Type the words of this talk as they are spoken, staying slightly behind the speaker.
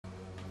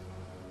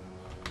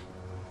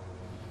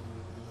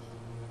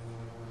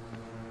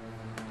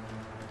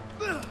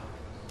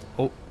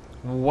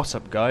What's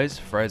up guys,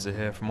 Fraser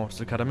here from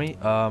Monsters Academy.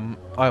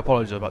 I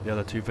apologise about the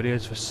other two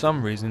videos. For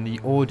some reason the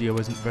audio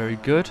isn't very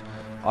good.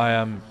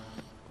 For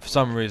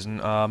some reason,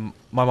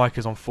 my mic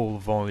is on full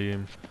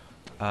volume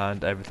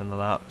and everything like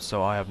that,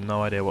 so I have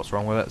no idea what's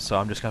wrong with it, so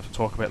I'm just going to have to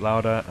talk a bit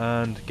louder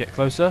and get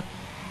closer.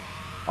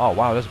 Oh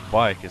wow, this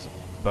bike is a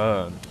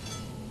burn.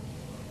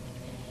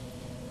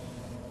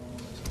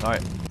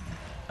 Alright,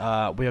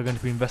 we are going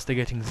to be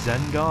investigating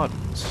Zen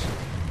Gardens.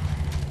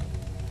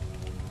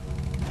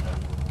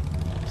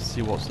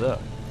 See what's there.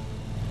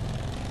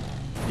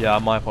 Yeah,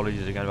 my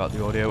apologies again about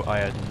the audio. I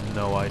had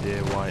no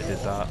idea why it did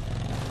that.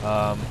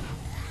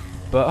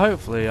 But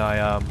hopefully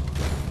oh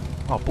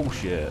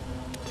bullshit.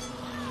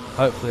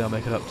 Hopefully I'll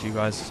make it up to you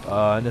guys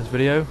in this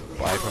video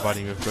by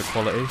providing you with good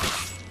quality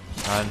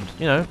and,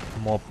 you know,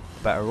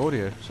 better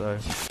audio. So,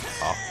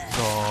 oh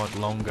god,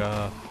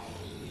 longer.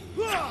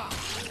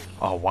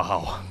 Oh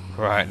wow,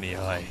 right in the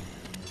eye.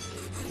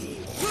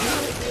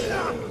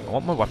 I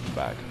want my weapon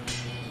back.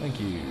 Thank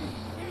you.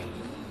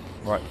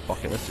 Right,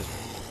 fuck it, let's just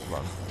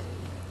run.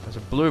 There's a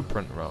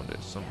blueprint around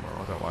it somewhere, I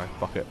don't know why.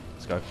 Fuck it,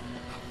 let's go.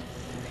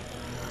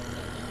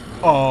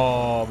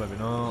 Oh, maybe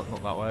not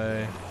that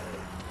way.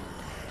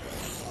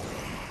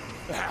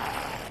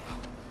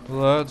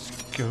 Let's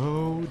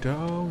go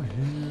down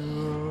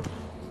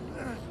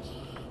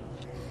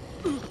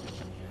here.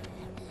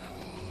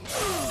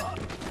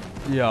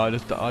 Yeah, I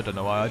don't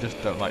know why, I just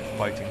don't like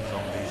fighting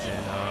zombies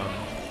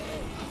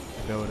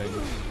in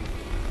buildings.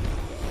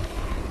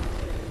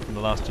 In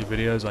the last two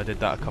videos I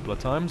did that a couple of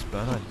times,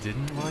 but I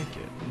didn't like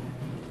it.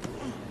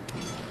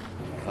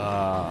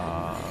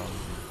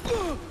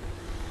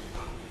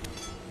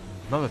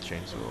 Another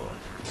chainsaw.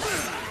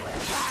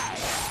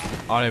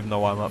 I don't even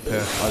know why I'm up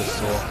here. I just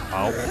thought,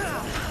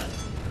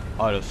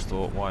 ow. I just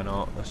thought, why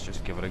not? Let's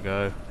just give it a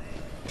go.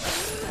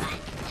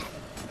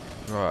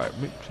 Right,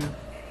 me too.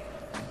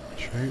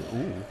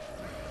 Ooh.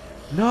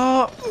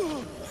 No!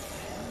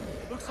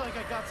 Looks like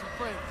I got some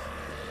friends.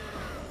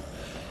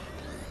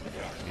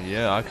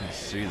 Yeah, I can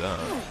see that.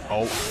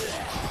 Oh.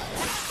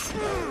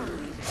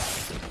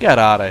 Get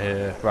out of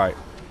here. Right.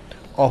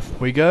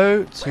 Off we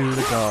go to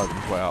the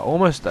gardens. We are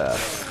almost there.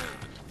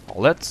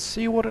 Let's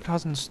see what it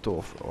has in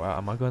store for us.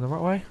 Am I going the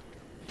right way?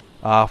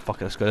 Ah,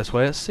 fuck it. Let's go this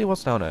way. Let's see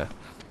what's down here.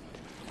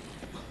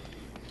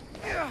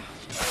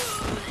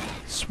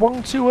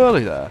 Swung too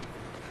early there.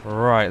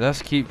 Right,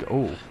 let's keep...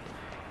 Ooh.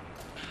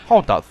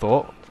 Hold that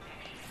thought.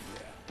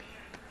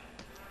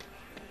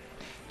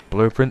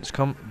 Blueprints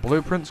come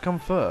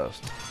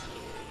first.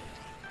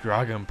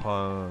 Dragon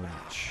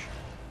Punch.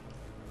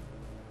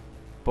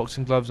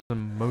 Boxing gloves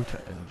and motor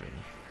engine.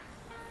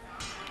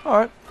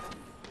 Alright.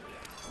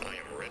 I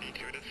am ready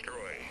to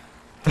destroy.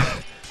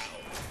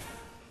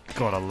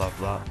 God, I love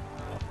that.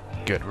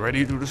 Get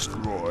ready to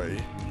destroy.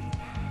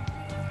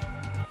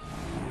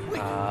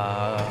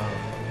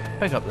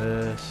 Pick up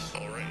this.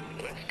 Alright,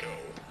 let's go.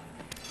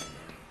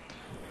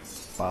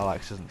 Battle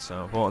axe isn't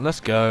so important. Let's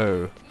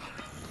go.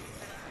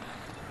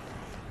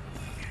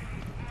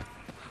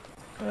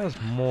 There's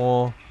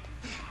more.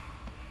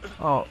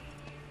 Oh.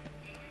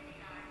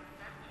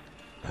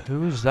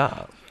 Who's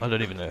that? I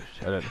don't even know.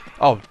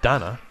 Oh,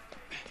 Dana.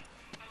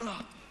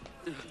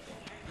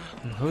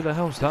 Who the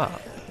hell's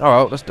that?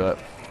 Alright, let's do it.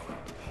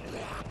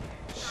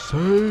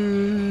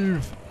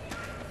 Save!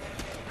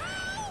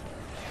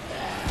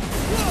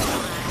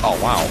 Oh,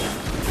 wow.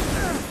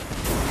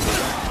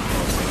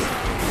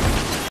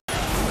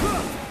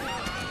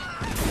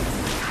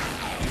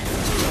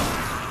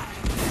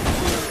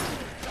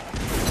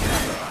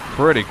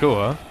 Pretty cool,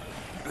 huh?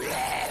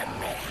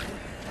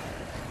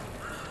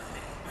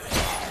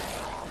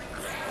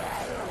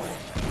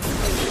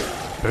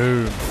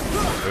 Boom.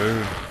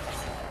 Boom.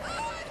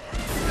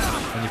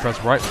 And you press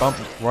right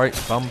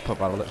bumper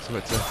by the looks of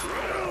it too.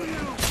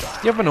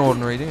 You have an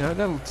ordinary, you know,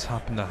 little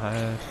tap in the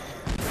head.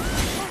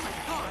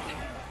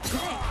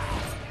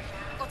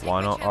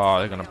 Why not? Oh,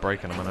 they're gonna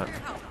break in a minute.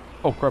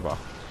 Oh, crowbar.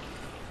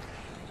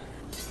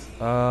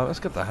 Let's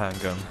get the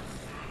handgun.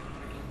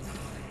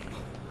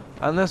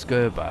 And let's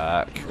go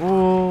back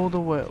all the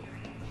way.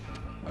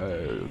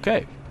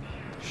 Okay.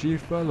 She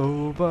fell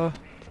over.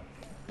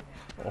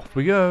 Off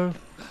we go.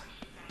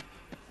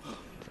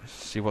 Let's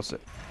see what's it.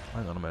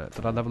 Hang on a minute.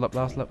 Did I level up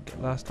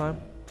last time?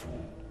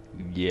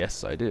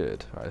 Yes, I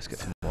did. Alright, let's get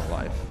some more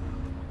life.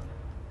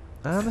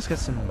 And let's get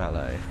some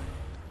melee.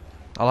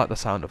 I like the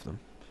sound of them.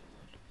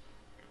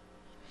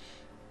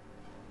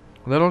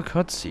 Little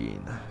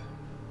cutscene.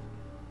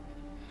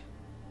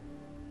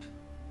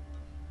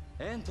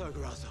 Enter,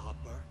 Grasshopper.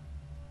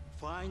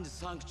 Find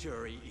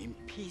sanctuary in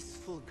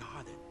peaceful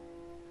garden.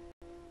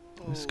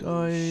 This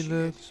guy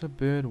looks a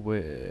bit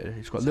weird.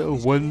 He's got little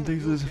one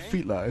things as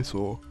feet like I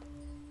saw.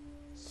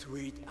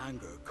 Sweet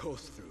anger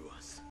course through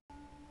us.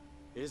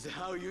 Is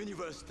how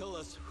universe tell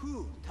us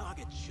who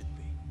target should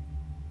be.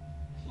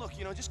 Look,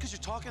 you know, just because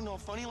you're talking all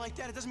funny like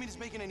that, it doesn't mean it's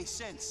making any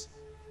sense.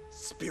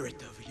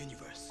 Spirit of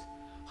universe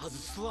has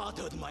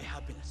slaughtered my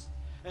happiness,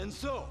 and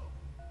so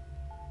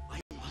I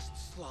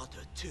must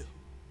slaughter too.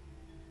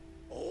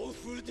 All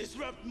who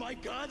disrupt my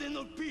garden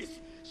of peace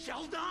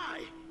shall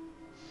die!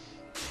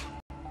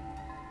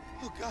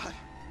 Oh God.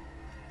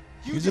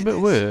 You He's a did bit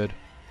this. weird.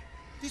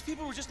 These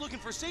people were just looking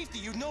for safety.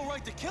 You'd no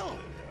right to kill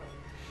them.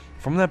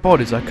 From their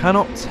bodies, I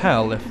cannot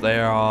tell if they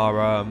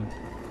are,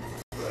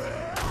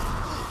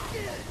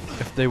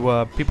 if they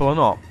were people or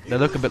not. They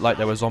look a bit like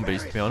they were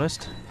zombies, to be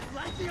honest.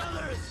 Like the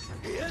others!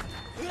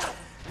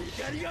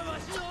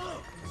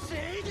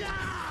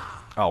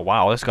 Oh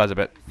wow, this guy's a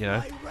bit, you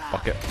know,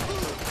 fuck it.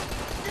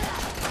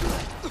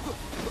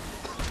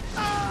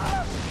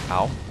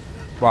 Ow.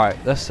 Right,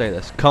 let's say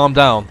this. Calm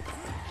down.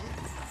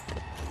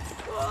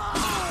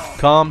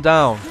 Calm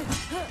down.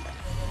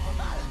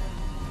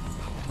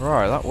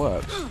 Right, that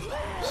works. For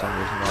some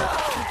reason,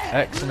 right.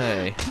 X and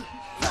A.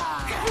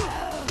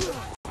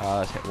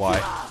 Let's hit Y.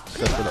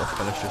 That's the little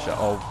finisher shot.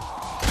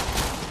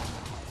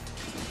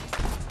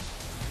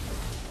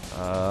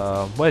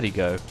 Oh. Where'd he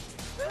go?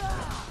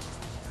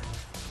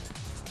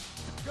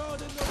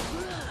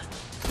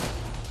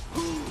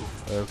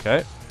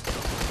 Okay.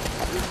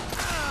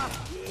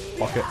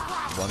 Fuck it.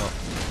 Why not?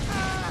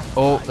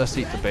 Oh, let's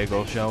eat the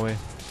bagel, shall we?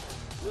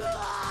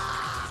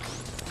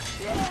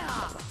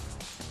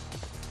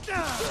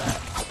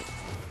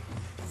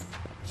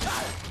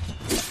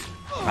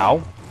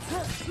 Ow.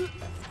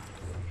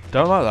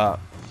 Don't like that.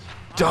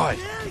 Die!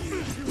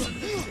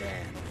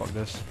 Fuck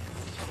this.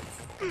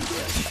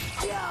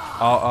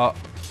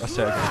 That's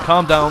it again.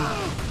 Calm down.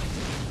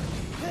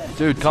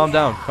 Dude, calm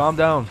down. Calm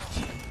down.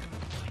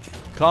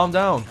 Calm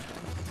down.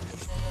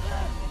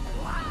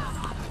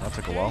 That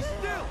took a while.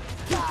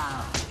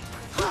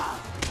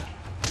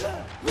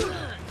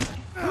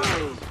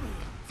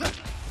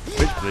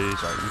 Bitch,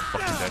 please. Alright, you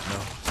fucking dead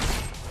now.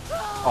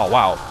 Oh,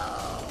 wow.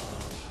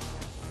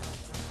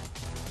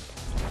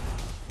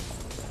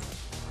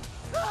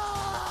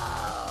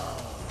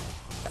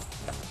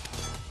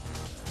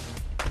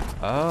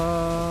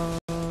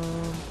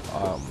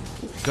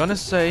 Gonna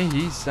say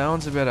he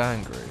sounds a bit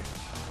angry.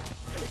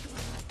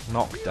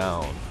 Knocked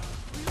down.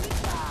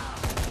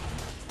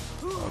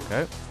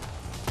 Okay.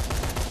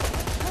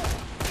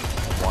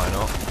 Why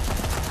not?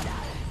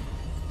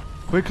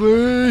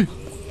 Quickly!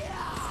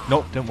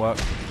 Nope, didn't work.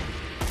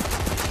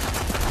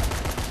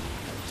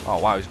 Oh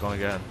wow, he's gone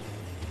again.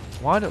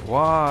 Why?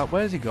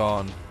 Where's he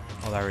gone?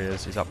 Oh, there he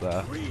is. He's up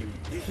there.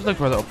 Just looking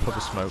for a little puff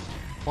of smoke.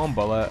 One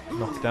bullet.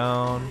 Knocked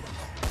down.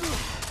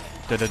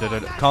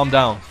 Calm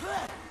down.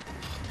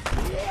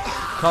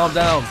 Calm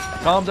down.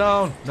 Calm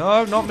down.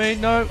 No, not me.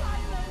 No.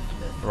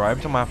 Right,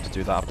 every time I have to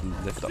do that, I have to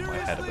lift up my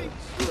head a bit.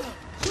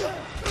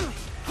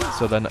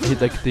 So then the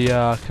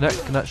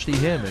Kinect can actually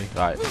hear me.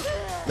 Right.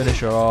 Finish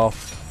her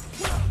off.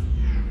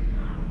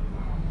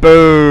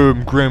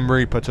 Boom! Grim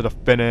Reaper to the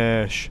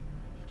finish.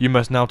 You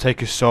must now take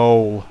his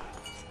soul.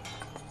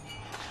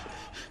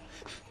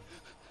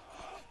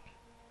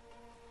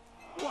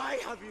 Why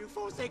have you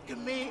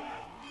forsaken me?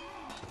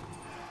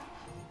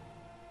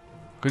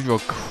 Because you're a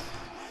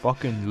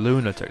fucking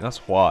lunatic, that's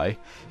why.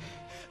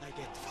 I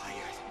get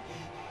fired.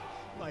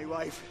 My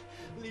wife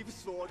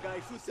leaves for a guy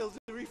who sells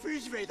the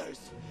refrigerators.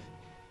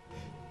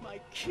 My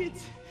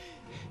kids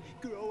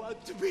grow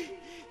out to be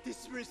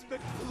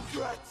disrespectful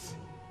brats.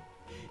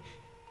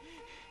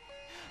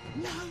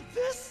 Now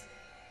this?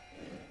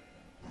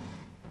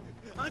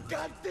 A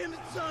goddamn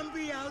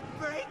zombie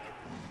outbreak?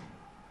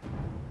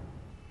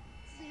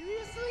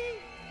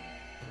 Seriously?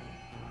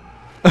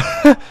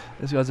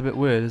 This guy's a bit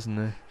weird, isn't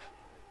he?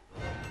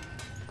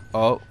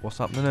 Oh, what's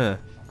happening here?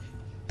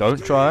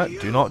 Don't try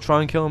it. Do not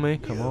try and kill me.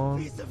 Come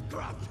on. Piece of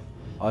crap.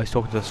 Oh, he's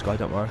talking to this guy,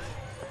 don't worry.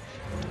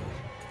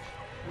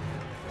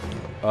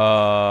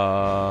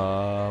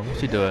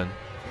 What's he doing?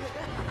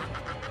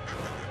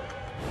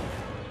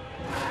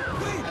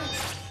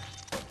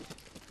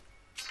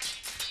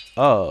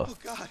 Oh. Oh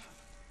God.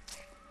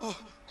 Oh.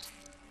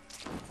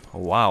 Oh,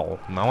 wow.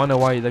 Now I know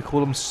why they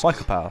call them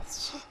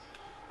psychopaths.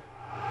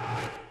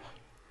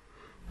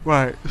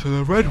 Right, so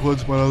the red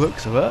ones, by the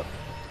looks of it,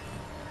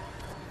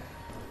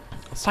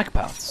 are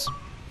psychopaths.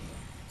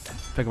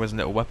 Think of as a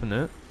little weapon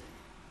in it.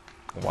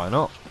 Why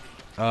not?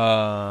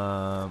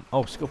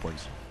 Oh, skill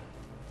points.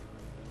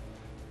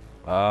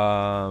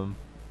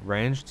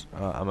 Ranged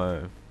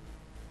ammo,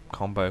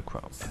 combo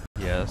crap.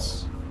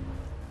 Yes.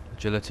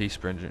 Agility,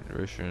 sprint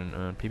generation,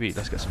 and PP.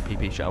 Let's get some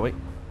PP, shall we?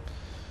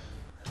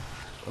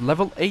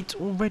 Level 8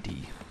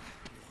 already.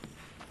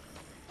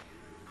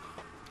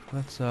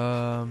 Let's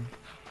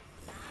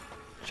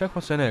check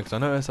what's in here, because I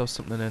noticed there was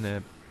something in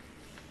here.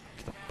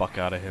 Get the fuck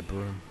out of here,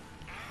 Broom.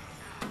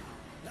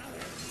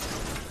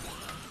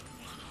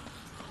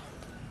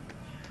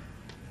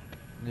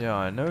 Yeah,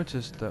 I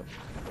noticed that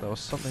there was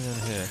something in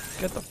here.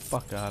 Get the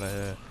fuck out of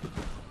here.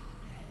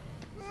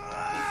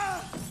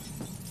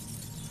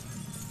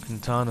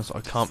 Katanas,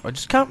 I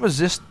just can't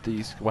resist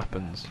these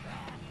weapons.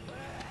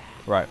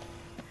 Right.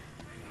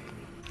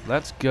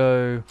 Let's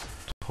go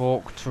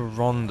talk to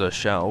Rhonda,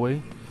 shall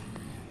we?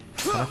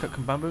 Can I cut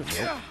some bamboo?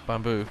 Nope.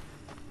 Bamboo.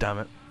 Damn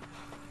it.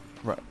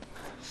 Right.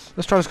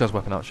 Let's try this guy's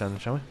weapon out, Shannon,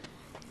 shall we?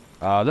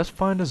 Let's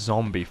find a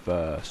zombie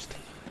first.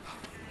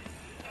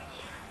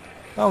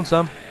 Found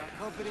some.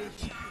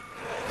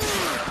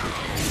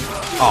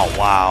 Oh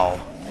wow.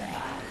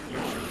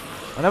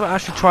 I never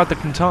actually tried the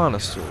katana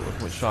sword,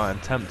 which I am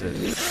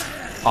tempted.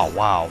 Oh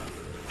wow.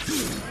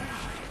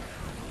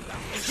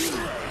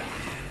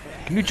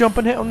 Can you jump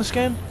and hit on this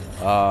game?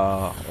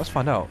 Let's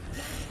find out.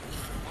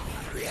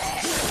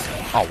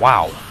 Oh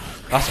wow.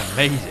 That's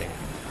amazing.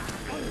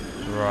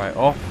 Right,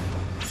 off.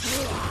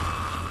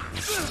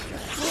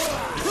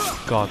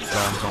 God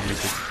damn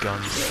zombies with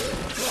guns.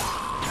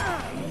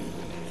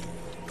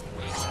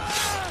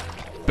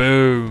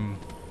 Boom.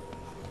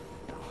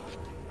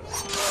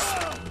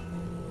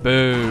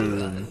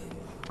 Boom.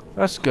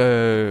 Let's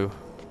go.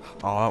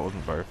 Oh, that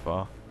wasn't very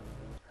far.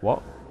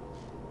 What?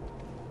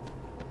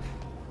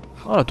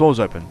 Oh, the door's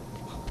open.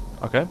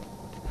 Okay.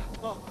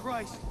 Oh,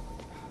 Christ.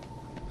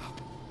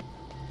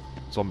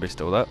 Zombie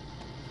still there.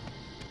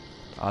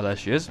 Ah, there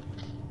she is.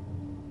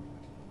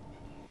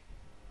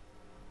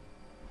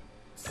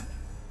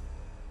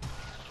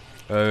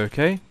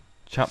 Okay.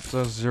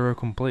 Chapter 0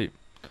 complete.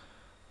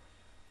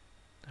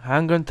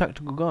 Handgun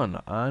tactical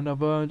gun, and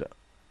I've earned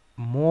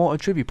more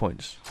attribute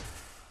points.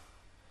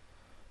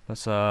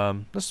 Let's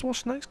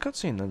watch the next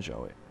cutscene then,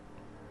 shall we?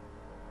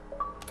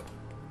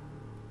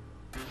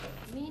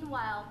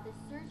 Meanwhile, the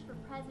search for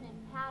President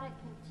Paddock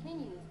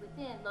continues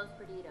within Los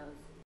Perdidos.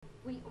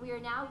 We are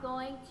now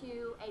going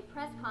to a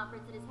press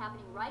conference that is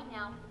happening right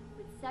now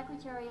with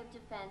Secretary of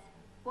Defense,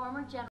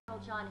 former General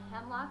John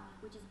Hemlock,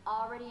 which is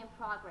already in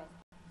progress.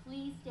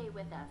 Please stay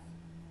with us.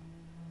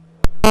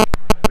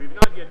 We've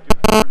not yet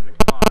confirmed the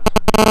cause of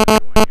the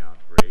ongoing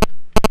outbreak,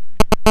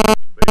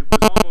 but it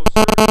was almost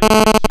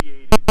certainly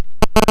initiated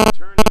by the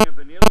turning of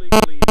an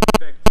illegally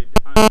infected,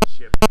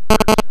 unchipped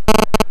person.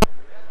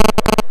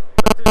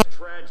 Let this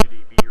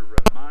tragedy be a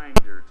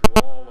reminder to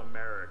all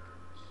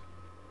Americans.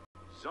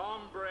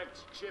 Zombrecht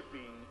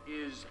chipping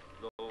is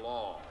the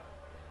law.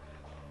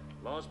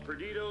 Los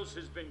Perdidos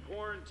has been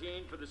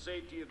quarantined for the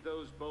safety of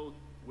those both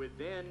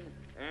within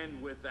and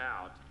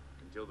without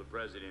until the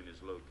president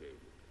is located.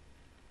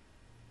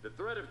 The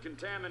threat of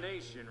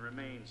contamination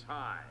remains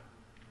high.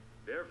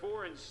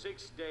 Therefore, in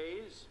 6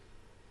 days,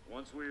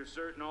 once we are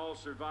certain all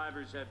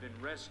survivors have been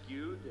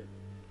rescued,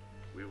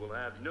 we will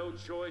have no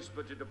choice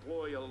but to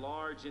deploy a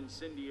large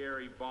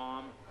incendiary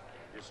bomb,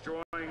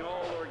 destroying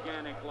all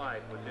organic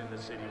life within the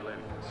city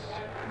limits.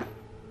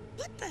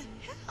 What the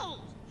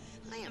hell?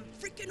 I am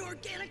freaking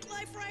organic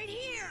life right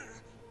here!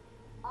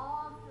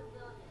 All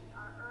civilians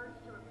are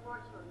urged to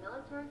report to a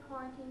military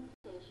quarantine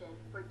station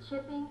for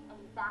chipping and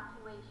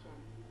evacuation.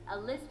 A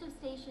list of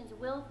stations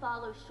will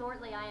follow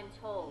shortly, I am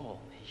told. Holy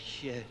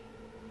shit.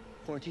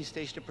 Quarantine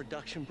station to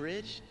Production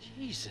Bridge?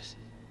 Jesus.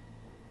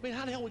 I mean,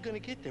 how the hell are we gonna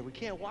get there? We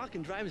can't walk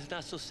and drive. It's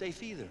not so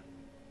safe either.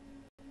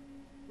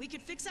 We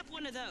could fix up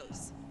one of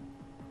those.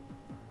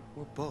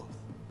 Or both.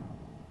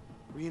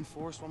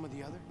 Reinforce one with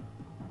the other?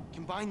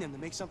 Combine them to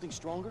make something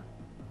stronger?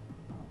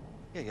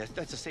 Yeah,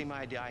 that's the same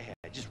idea I had.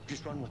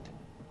 Just run with it.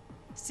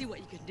 See what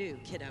you can do,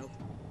 kiddo.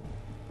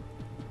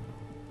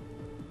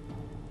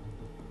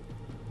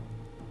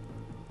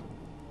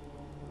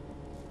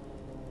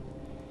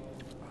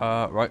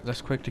 Right,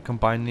 let's quickly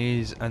combine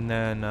these and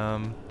then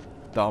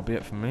that'll be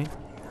it for me.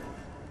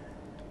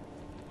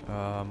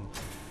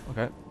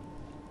 Okay.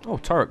 Oh,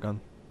 turret gun.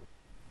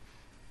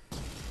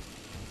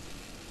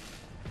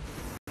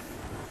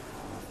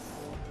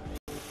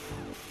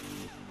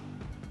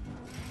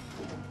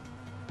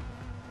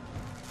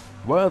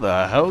 Where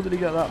the hell did he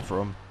get that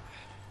from?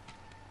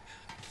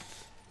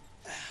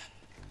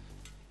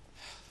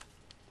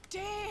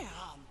 Damn,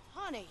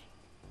 honey.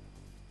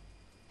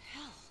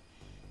 Hell,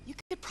 you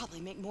could probably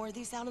make more of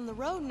these out on the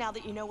road now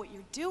that you know what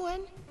you're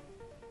doing.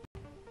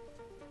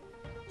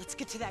 Let's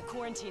get to that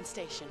quarantine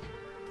station.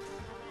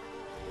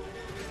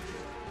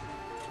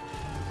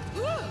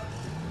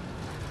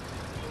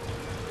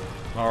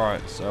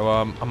 Alright, so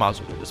I might as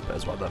well do this bit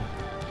as well then.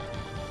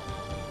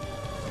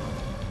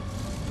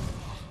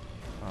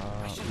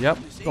 Yep,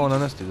 go on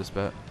then, let's do this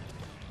bit.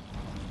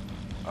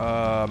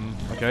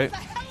 Okay.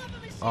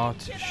 Oh,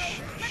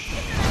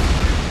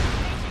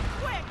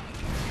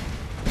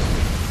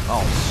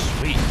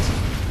 sweet.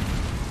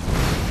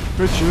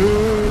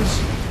 Bitches!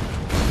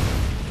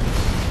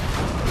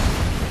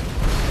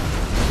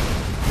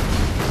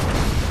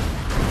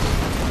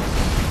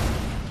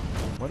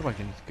 Where do I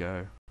need to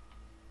go?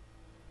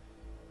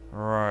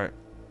 Right.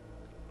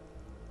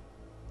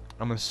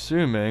 I'm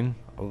assuming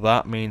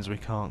that means we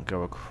can't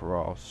go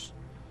across.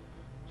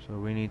 So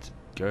we need to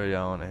go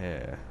down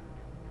here.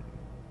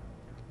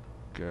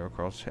 Go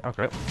across here.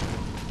 Okay.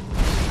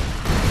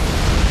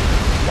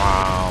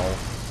 Wow.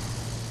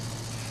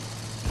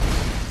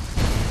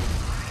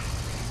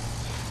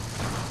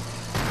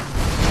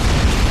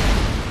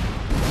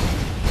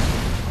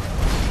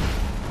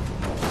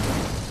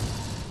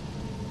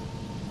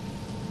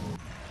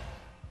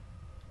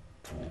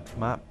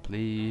 Map,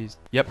 please.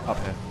 Yep, up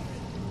here.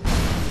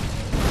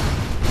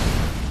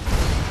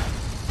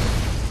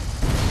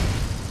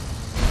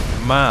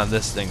 Man,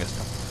 this thing is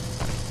tough.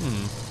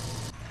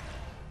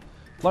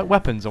 Like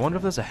weapons, I wonder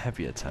if there's a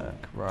heavy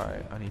attack.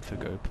 Right, I need to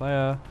go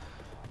player.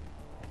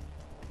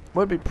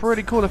 Would be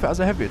pretty cool if it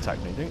has a heavy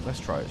attack, do you think? Let's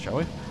try it, shall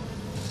we?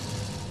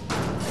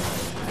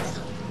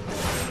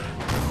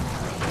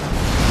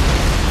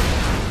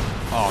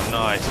 Oh,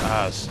 nice, it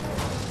has.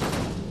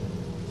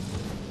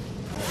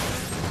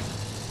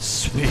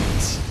 Sweet.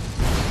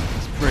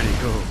 It's pretty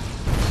cool.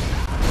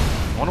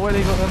 I wonder where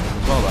they got them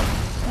as well, then.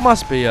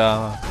 Must be,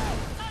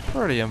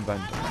 pretty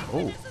inventive.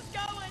 Oh.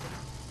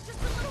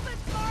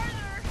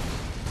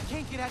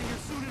 Can't get out of here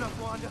soon enough,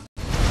 Wanda.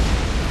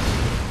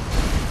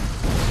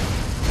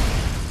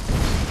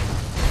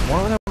 I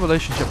wonder what the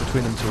relationship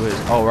between them two is.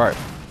 Oh, right.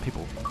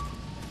 People.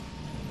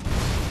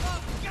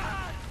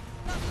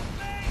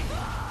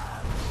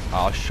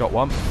 Ah, I shot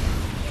one. They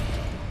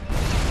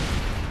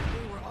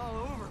were all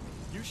over me.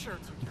 You sure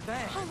took your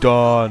bang.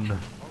 Done.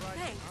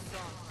 Thanks.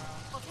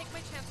 I'll take my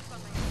chances on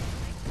my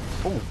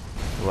Oh,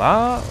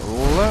 that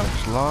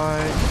looks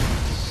like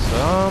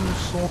some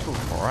sort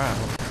of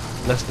round.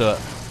 Let's do it.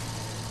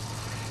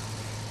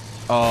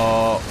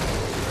 Oh.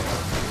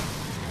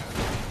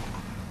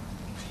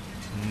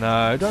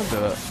 No, don't do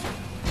it.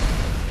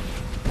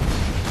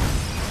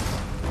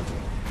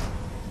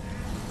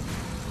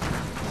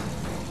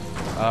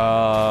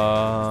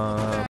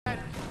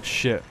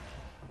 Shit.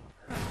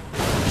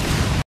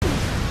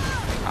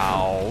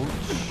 Ouch.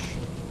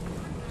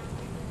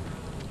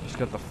 Just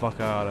get the fuck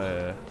out of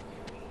here.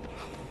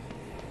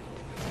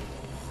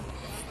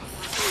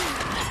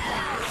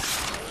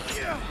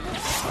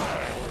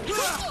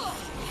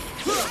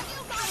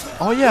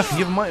 Oh yeah, I can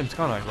give him items,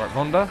 can't I? Right,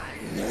 Rhonda?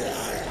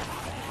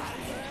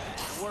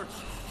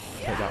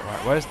 Take that,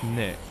 right. Where's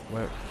Nick?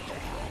 Where?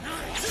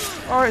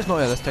 Alright, it's not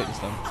here, let's take this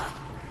then.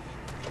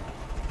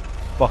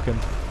 Fuck him.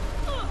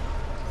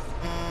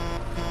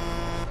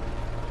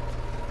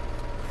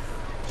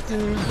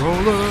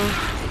 Roller.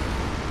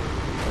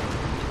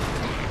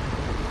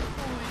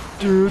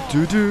 Do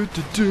do do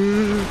do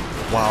do.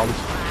 Wow, this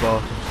is fucking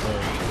slow.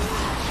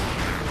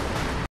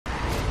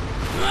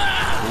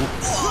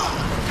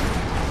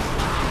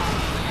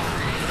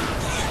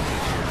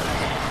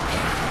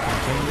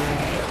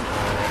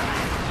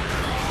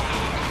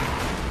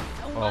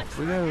 Off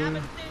we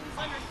go.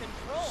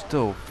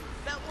 Still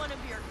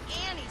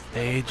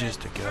ages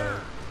to go.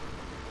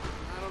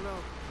 I don't know.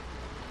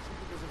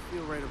 Something doesn't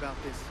feel right about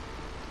this.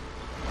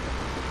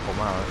 Oh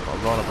man, I've got a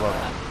lot of blood.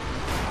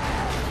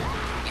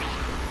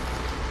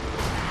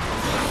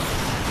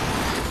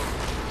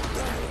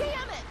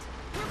 Damn it!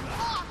 We're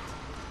blocked!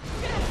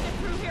 We're gonna have to get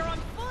through here on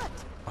foot!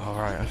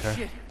 Alright, okay.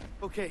 Shit.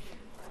 Okay.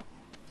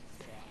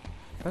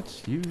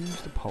 Let's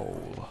use the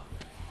pole.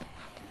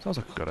 Sounds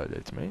like a good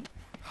idea to me.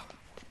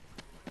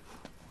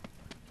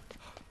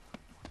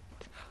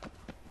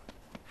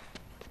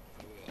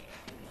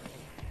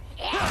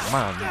 Oh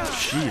man,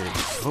 she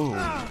is cool.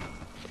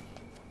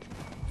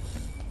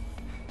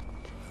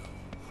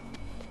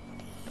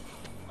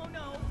 Oh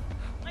no,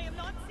 I am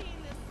not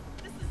seeing this.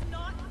 This is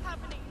not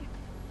happening.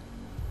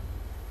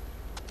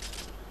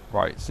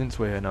 Right, since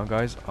we're here now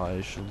guys,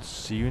 I shall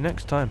see you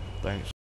next time. Thanks.